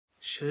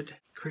Should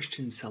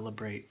Christians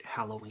celebrate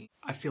Halloween?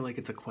 I feel like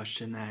it's a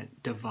question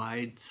that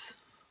divides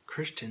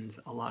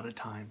Christians a lot of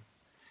time.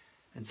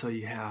 And so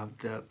you have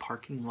the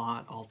parking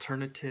lot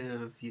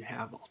alternative, you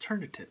have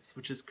alternatives,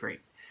 which is great.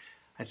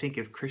 I think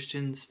if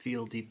Christians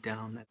feel deep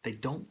down that they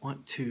don't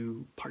want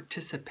to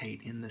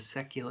participate in the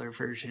secular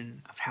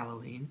version of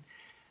Halloween,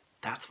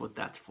 that's what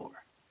that's for,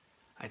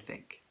 I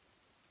think.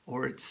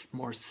 Or it's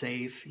more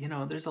safe. You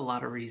know, there's a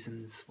lot of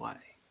reasons why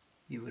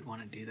you would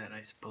want to do that,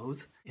 I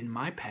suppose. In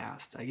my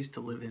past, I used to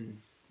live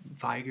in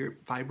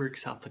Viborg,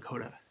 South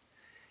Dakota,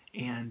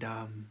 and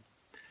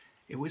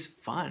it was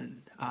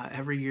fun.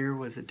 Every year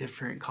was a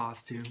different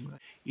costume,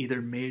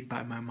 either made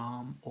by my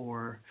mom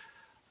or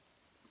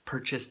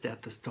purchased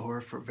at the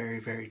store for very,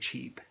 very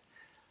cheap.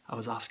 I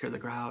was Oscar the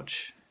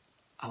Grouch.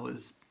 I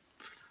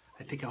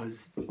think I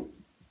was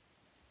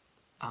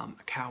a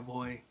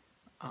cowboy.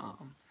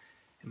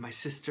 And my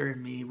sister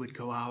and me would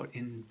go out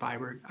in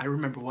Viborg. I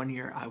remember one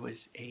year I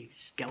was a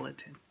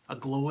skeleton, a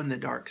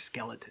glow-in-the-dark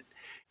skeleton.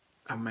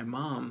 And my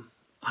mom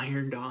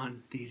ironed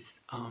on these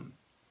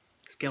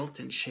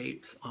skeleton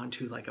shapes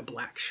onto like a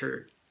black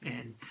shirt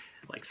and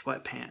like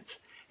sweatpants.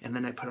 And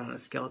then I put on a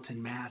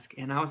skeleton mask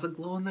and I was a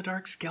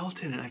glow-in-the-dark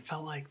skeleton, and I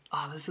felt like,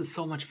 oh, this is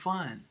so much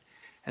fun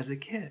as a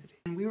kid.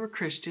 And we were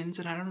Christians,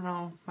 and I don't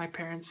know, my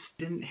parents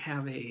didn't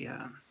have a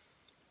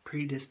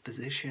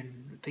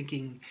predisposition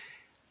thinking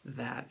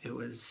that it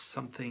was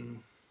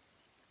something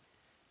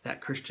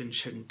that Christians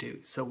shouldn't do.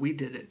 So we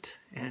did it,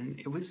 and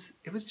it was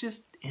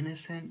just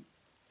innocent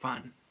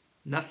fun.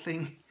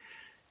 Nothing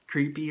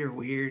creepy or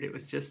weird. It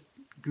was just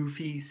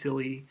goofy,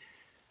 silly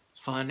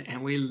fun,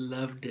 and we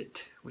loved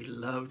it. We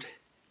loved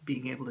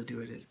being able to do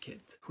it as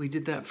kids. We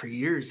did that for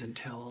years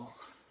until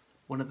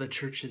one of the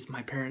churches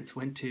my parents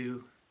went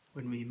to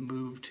when we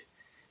moved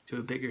to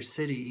a bigger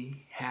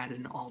city had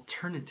an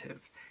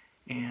alternative,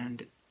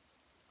 and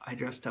I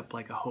dressed up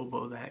like a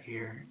hobo that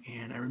year,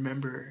 and I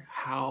remember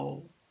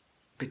how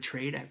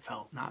betrayed I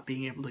felt not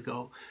being able to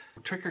go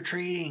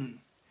trick-or-treating.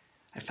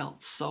 I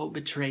felt so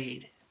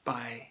betrayed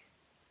by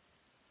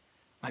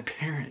my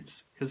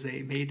parents because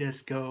they made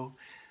us go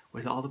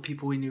with all the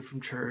people we knew from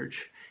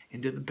church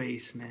into the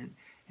basement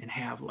and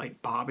have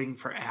like bobbing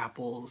for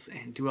apples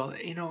and do all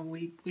that. You know,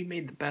 we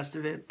made the best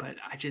of it, but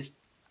I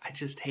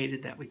just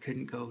hated that we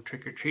couldn't go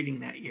trick-or-treating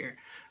that year.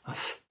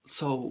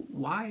 So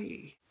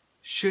why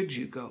should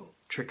you go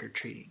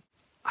trick-or-treating?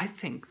 I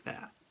think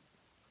that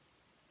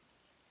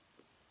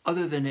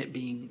other than it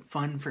being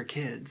fun for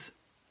kids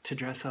to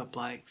dress up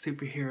like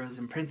superheroes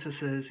and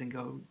princesses and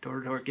go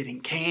door-to-door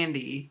getting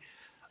candy,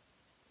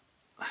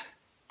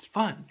 it's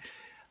fun.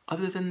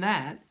 Other than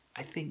that,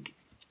 I think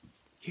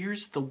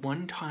here's the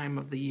one time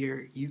of the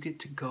year you get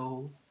to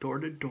go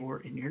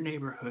door-to-door in your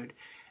neighborhood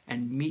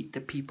and meet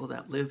the people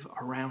that live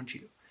around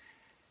you.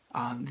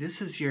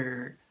 This is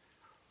your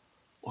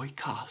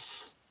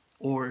oikos,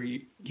 or,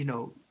 you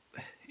know,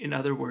 in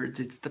other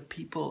words, it's the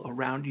people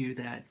around you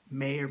that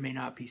may or may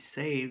not be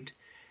saved.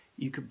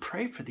 You can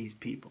pray for these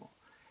people.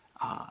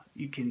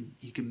 You can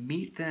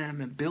meet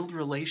them and build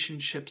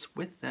relationships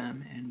with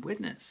them and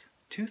witness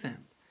to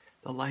them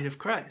the light of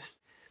Christ.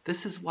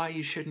 This is why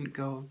you shouldn't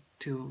go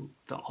to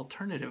the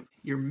alternative,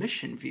 your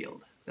mission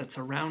field that's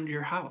around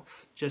your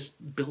house,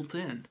 just built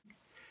in.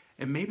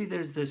 And maybe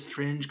there's this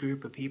fringe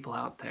group of people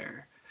out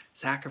there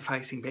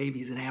sacrificing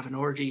babies and having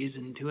orgies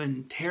and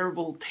doing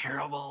terrible,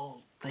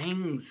 terrible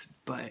things,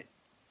 but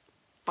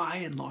by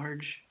and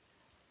large,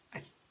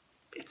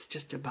 it's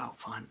just about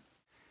fun.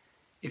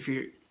 If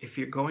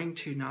you're going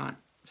to not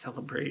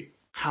celebrate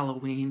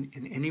Halloween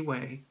in any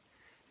way,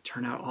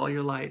 turn out all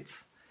your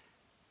lights,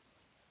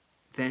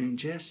 then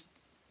just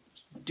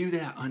do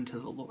that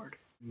unto the Lord.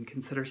 And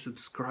consider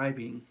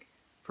subscribing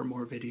for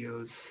more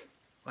videos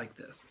like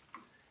this.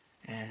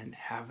 And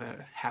have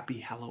a happy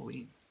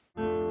Halloween.